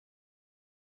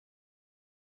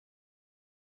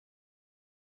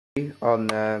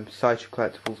On Sideshow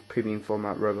Collectibles premium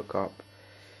format Robocop.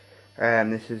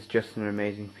 This is just an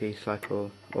amazing piece, like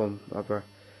all other.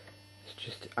 It's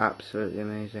just absolutely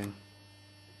amazing.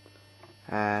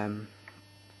 I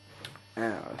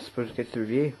suppose we'll get to the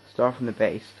review. Start from the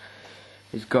base.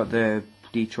 It's got the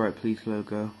Detroit Police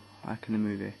logo, like in the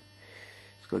movie.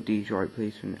 It's got Detroit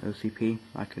Police and OCP,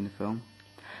 like in the film.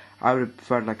 I would have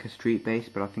preferred like a street base,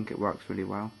 but I think it works really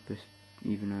well. This,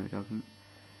 even though it doesn't.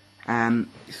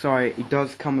 Sorry, it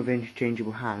does come with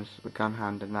interchangeable hands, the gun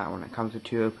hand and that one. It comes with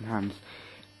two open hands,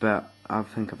 but I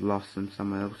think I've lost them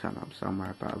somewhere. They'll turn up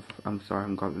somewhere, but I'm sorry I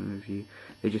haven't got them in the review.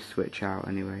 They just switch out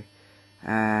anyway.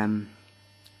 I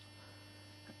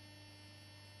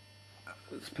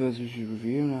suppose we should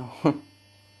review now.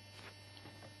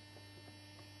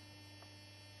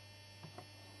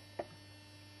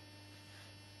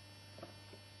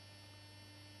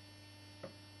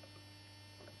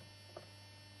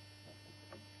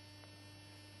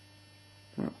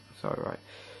 Sorry, right.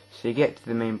 So you get to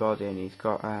the main body and he's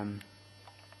got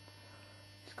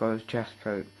his chest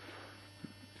plate,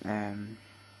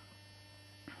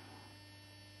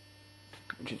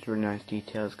 which is really nice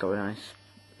detail. It's got a nice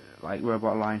like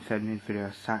robot line said in the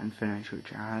video, satin finish,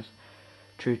 which it has,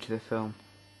 true to the film.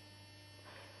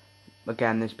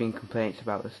 Again, there's been complaints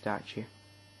about the statue.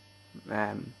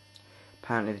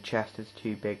 Apparently the chest is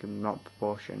too big and not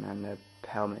proportion, and the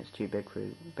helmet is too big for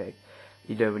big.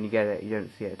 You know, when you get it, you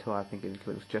don't see it at all. I think it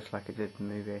looks just like it did in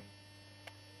the movie.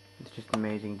 It's just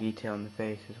amazing detail in the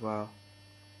face as well.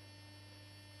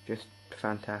 Just a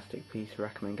fantastic piece. I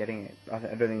recommend getting it. I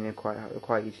don't think they're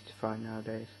quite easy to find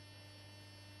nowadays.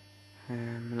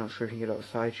 I'm not sure if you can get it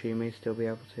outside. Sideshow, you may still be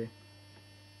able to.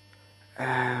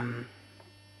 I'll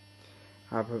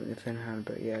put it in the thin hand,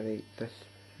 but yeah, that's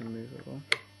removable.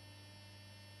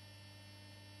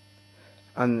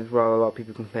 And as well, a lot of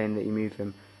people complain that you move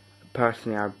them.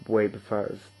 Personally, I way prefer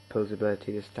its posability.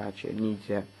 The statue, it needs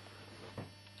it.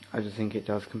 I just think it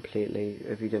does completely.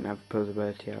 If you didn't have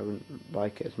posability, I wouldn't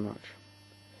like it as much.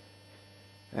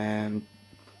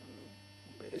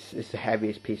 It's the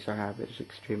heaviest piece I have.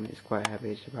 It's quite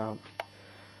heavy. It's about,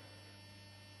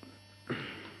 I'll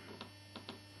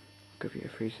give you a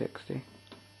 360.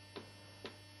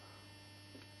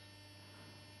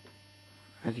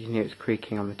 As you can hear, it's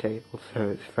creaking on the table, so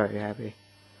it's very heavy.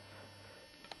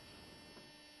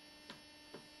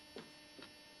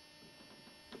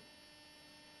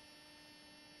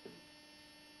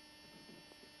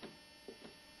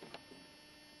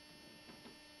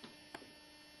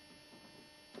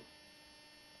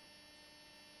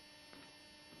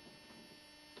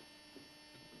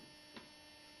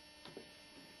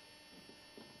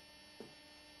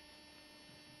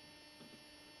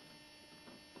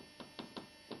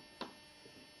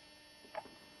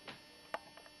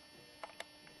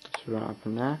 Right up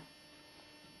in there.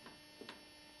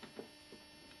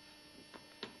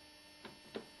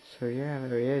 So yeah,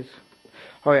 there he is.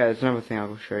 Oh yeah, there's another thing I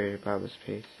will show you about this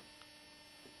piece.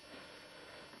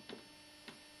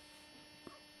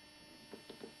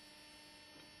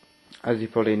 As you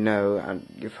probably know, and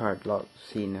you've heard lots,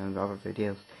 seen in other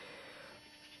videos,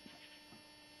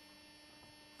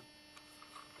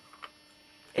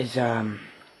 is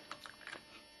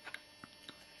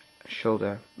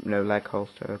shoulder, no leg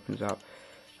holster opens up,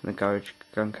 and the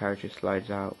gun carriage just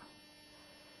slides out.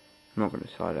 I'm not going to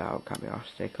slide it out, can't be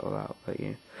arsed to take it all out, but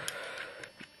you.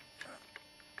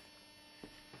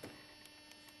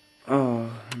 Oh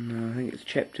no, I think it's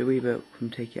chipped a wee bit from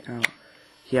take it out.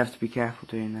 You have to be careful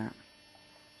doing that.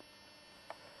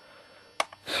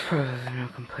 There's no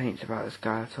complaints about this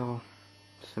guy at all.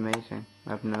 It's amazing.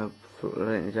 I don't think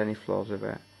there's any flaws with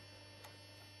it.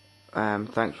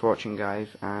 Thanks for watching, guys,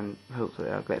 and hopefully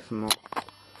I'll get some more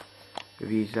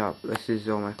reviews up. This is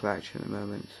all my collection at the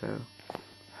moment, so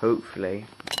hopefully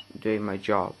I'm doing my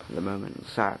job at the moment on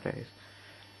Saturdays.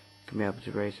 Can be able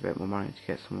to raise a bit more money to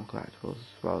get some more collectibles,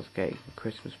 as well as getting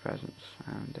Christmas presents,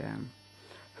 and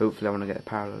hopefully I want to get a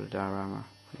parallel diorama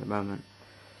at the moment.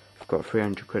 I've got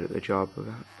 300 quid at the job.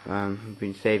 I've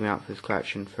been saving up for this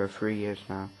collection for 3 years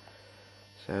now.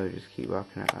 So just keep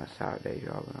working at that Saturday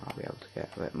job and I'll be able to get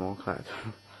a bit more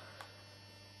collectibles.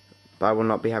 But I will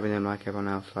not be having them like everyone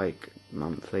else, like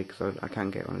monthly, because I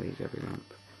can't get one of these every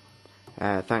month.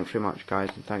 Thanks very much,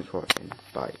 guys, and thanks for watching.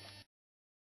 Bye.